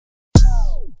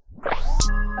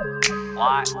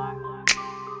What?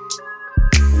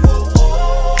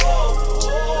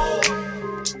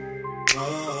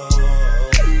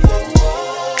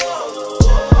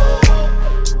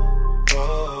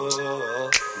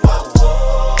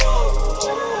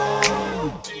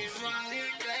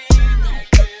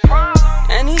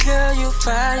 Any girl you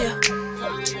fire,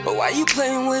 but why you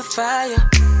playing with fire?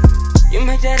 You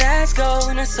make that ass go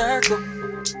in a circle.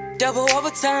 Double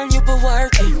overtime, you put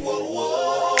work in.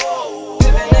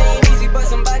 Pimpin' ain't easy, but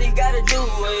somebody gotta do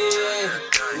it.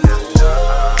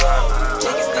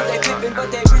 Niggas think they pimpin',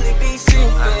 but they really be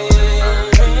simpin'.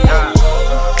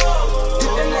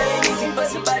 Pimpin' ain't easy, but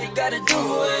somebody gotta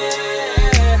do it.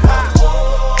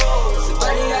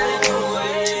 Somebody gotta do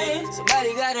it.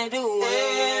 Somebody gotta do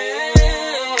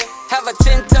it. Have her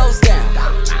 10 toes down.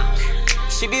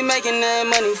 She be making that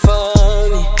money for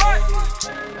me.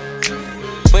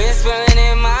 When it's feeling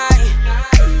in mine,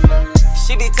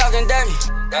 she be talking dirty.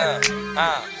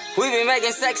 We be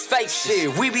making sex fake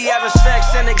shit. We be having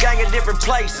sex in a gang of different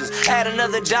places. Add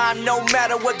another dime, no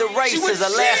matter what the race is. The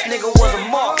last nigga was a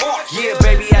mark. Yeah,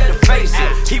 baby, had to face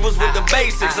it. He was with the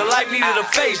basics. Her life needed a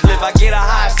facelift. I get her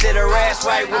high, sit her ass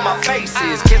right where my face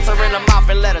is. Kiss her in the mouth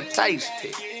and let her taste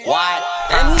it. What?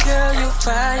 Any girl you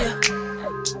fire,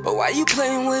 but why you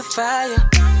playing with fire?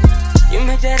 You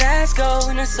make that ass go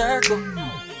in a circle.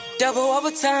 Double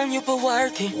overtime, you put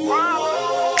work in.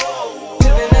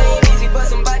 Pimpin' ain't easy, but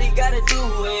somebody gotta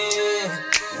do it.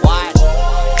 What?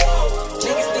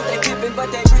 Niggas think they pimpin',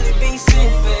 but they really be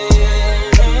simpin'.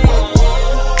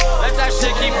 Let that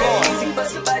shit keep going. Ain't easy, but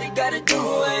somebody gotta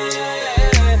do it.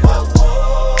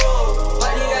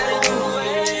 Somebody gotta do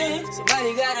it.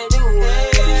 Somebody gotta do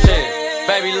it. Shit,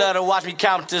 baby, let her watch me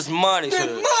count this money.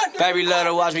 Baby, let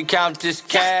her watch me count this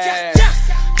cash.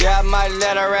 Yeah, I might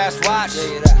let her ass watch,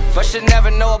 but she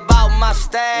never know about my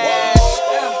stash.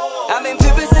 I've been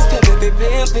pimpin' since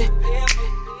pimpin'.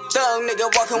 Thug nigga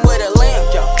walking with a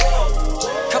lamp, yo.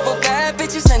 Couple bad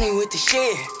bitches, and they with the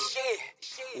shit.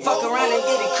 Fuck around and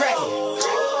get it crackin'.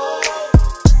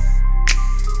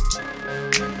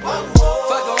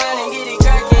 Fuck around and get it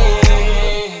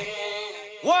crackin'.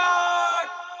 What?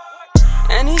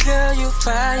 Any girl you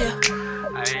fire,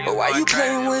 but why you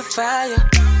playing with fire?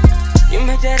 You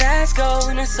make that ass go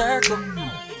in a circle.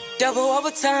 Double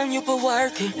overtime, you put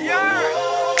work in.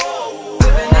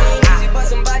 Pimpin' ain't easy, but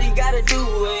somebody gotta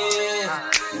do it.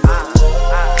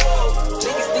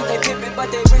 Niggas think they pimpin', but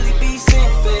they really be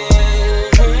simpin'.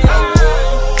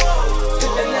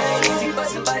 Pimpin' ain't easy, but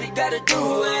somebody gotta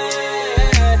do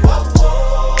it.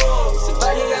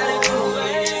 Somebody gotta do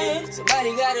it.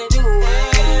 Somebody gotta do it.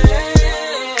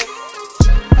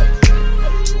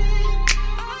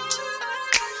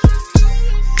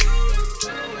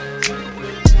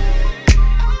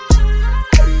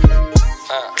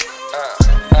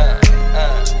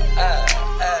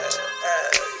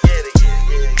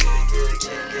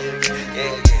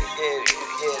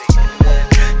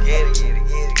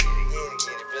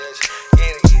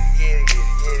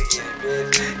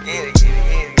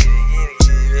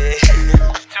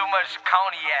 Too much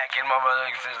cognac in my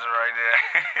mother's sister right there.